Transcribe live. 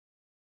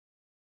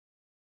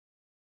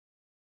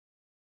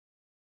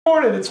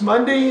Morning, it's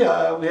Monday.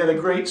 We had a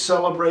great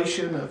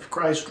celebration of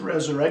Christ's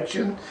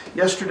resurrection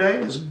yesterday.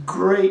 It was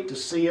great to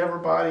see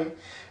everybody,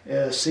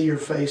 see your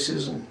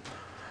faces, and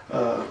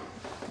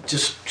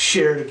just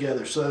share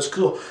together. So that's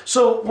cool.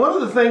 So one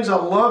of the things I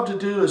love to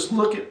do is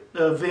look at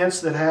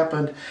events that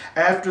happened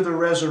after the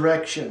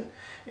resurrection.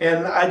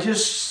 And I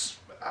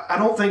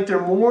don't think they're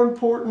more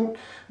important,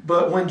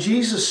 but when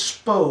Jesus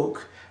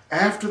spoke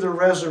after the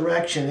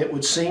resurrection, it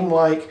would seem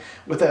like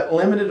with that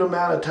limited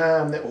amount of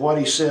time that what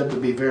he said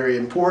would be very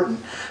important.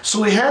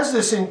 So he has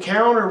this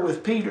encounter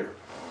with Peter,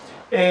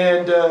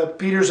 and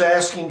Peter's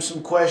asking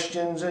some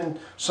questions, and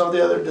some of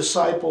the other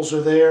disciples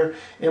are there,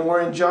 and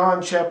we're in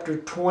John chapter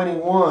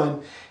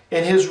 21,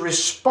 and his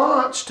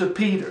response to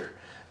Peter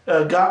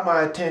got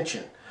my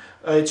attention.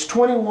 It's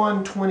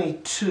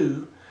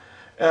 21:22,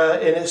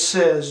 and it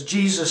says,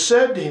 Jesus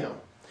said to him,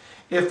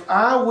 "If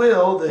I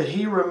will that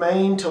he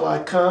remain till I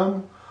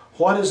come,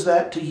 what is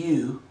that to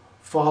you?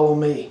 Follow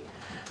me."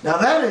 Now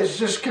that is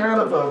just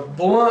kind of a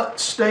blunt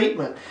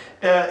statement.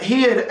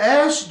 He had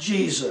asked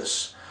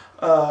Jesus,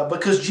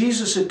 because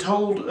Jesus had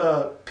told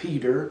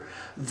Peter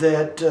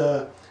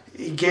that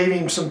he gave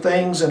him some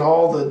things, and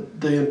all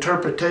the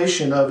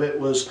interpretation of it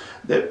was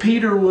that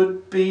Peter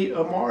would be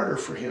a martyr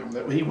for him,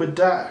 that he would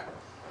die.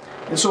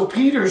 And so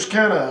Peter's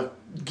kind of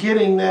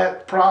getting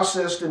that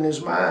processed in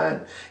his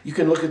mind. You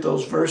can look at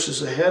those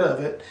verses ahead of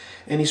it,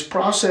 and he's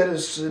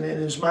processing it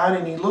in his mind,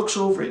 and he looks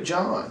over at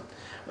John,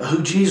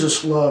 who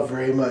Jesus loved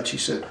very much. He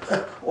said,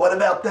 "What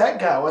about that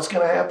guy? What's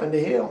going to happen to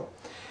him?"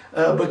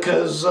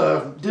 Because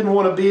didn't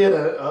want to be in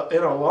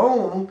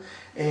alone,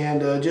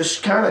 and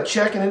just kind of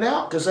checking it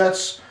out, because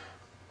that's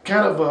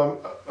kind of an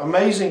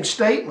amazing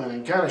statement,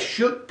 and kind of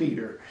shook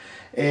Peter.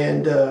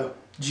 And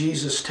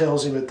Jesus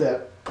tells him at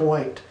that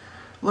point,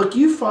 "Look,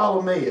 you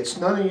follow me. It's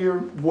none of your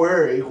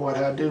worry what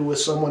I do with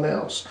someone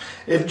else."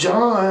 If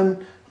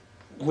John,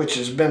 which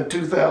has been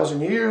 2,000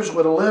 years,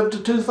 would have lived to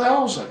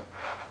 2,000,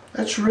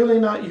 that's really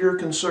not your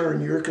concern.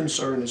 Your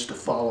concern is to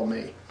follow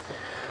me.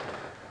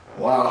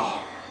 Wow.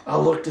 I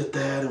looked at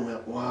that and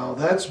went, wow,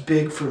 that's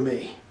big for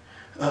me.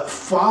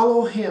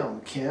 Follow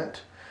him,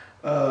 Kent.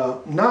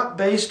 Not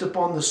based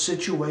upon the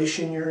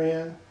situation you're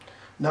in,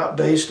 not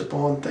based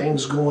upon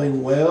things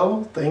going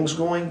well, things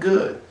going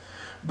good,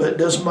 but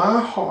does my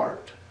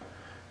heart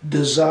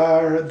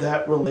desire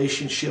that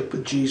relationship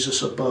with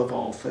Jesus above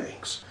all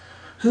things?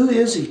 Who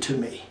is he to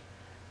me?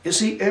 Is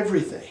he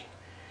everything?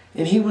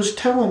 And he was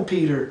telling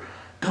Peter,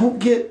 don't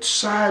get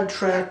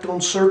sidetracked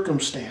on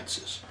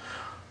circumstances.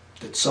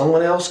 Did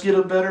someone else get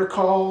a better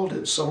call?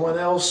 Did someone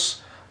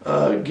else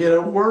get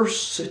a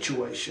worse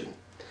situation?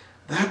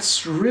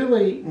 That's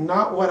really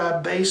not what I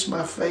base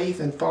my faith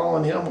in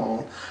following him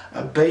on.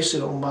 I base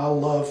it on my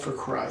love for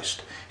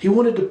Christ. He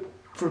wanted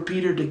for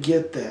Peter to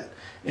get that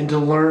and to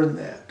learn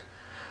that.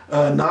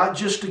 Not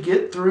just to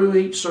get through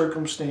each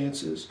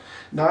circumstances,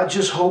 not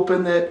just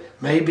hoping that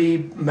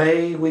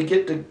maybe we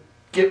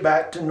get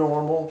back to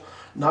normal,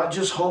 not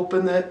just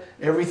hoping that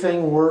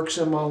everything works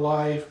in my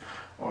life,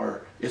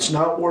 or it's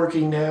not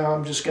working now,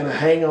 I'm just going to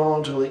hang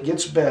on till it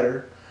gets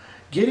better.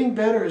 Getting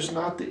better is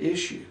not the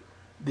issue.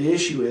 The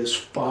issue is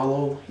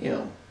follow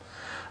him.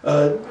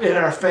 In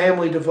our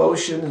family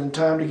devotion and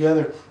time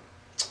together,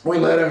 we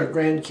let our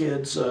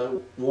grandkids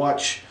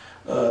watch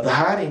The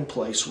Hiding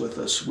Place with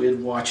us. We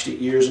had watched it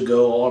years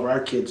ago. All of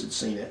our kids had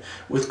seen it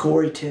with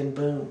Corey Ten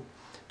Boom.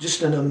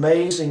 Just an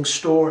amazing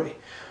story.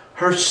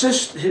 Her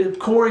sister,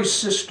 Corey's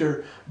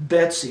sister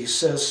Betsy,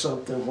 says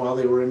something while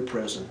they were in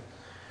prison.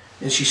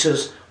 And she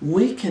says,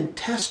 "We can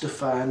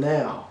testify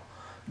now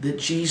that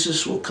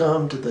Jesus will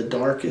come to the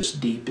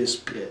darkest,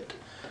 deepest pit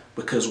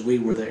because we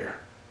were there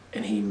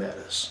and he met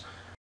us."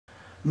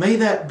 May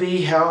that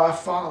be how I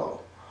follow.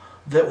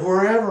 That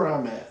wherever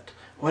I'm at,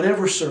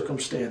 whatever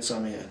circumstance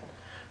I'm in,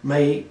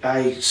 may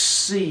I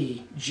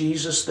see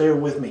Jesus there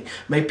with me.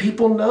 May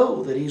people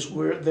know that he's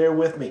there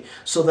with me,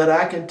 so that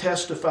I can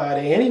testify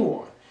to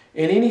anyone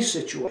in any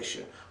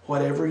situation,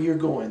 whatever you're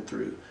going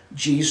through,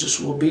 Jesus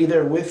will be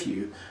there with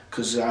you,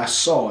 because I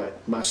saw it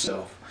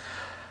myself.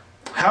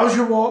 How's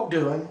your walk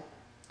doing?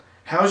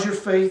 How's your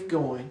faith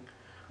going?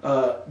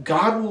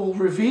 God will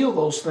reveal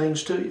those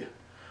things to you.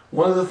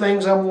 One of the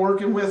things I'm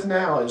working with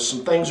now is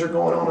some things are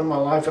going on in my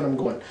life, and I'm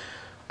going,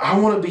 I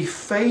want to be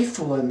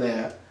faithful in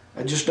that.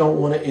 I just don't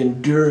want to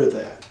endure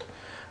that.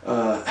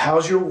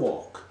 How's your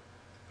walk?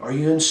 Are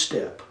you in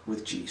step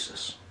with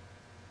Jesus?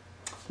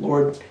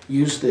 Lord,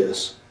 use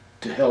this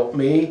to help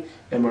me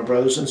and my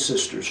brothers and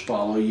sisters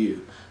follow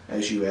you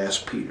as you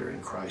asked Peter, in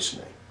Christ's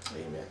name.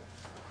 Amen.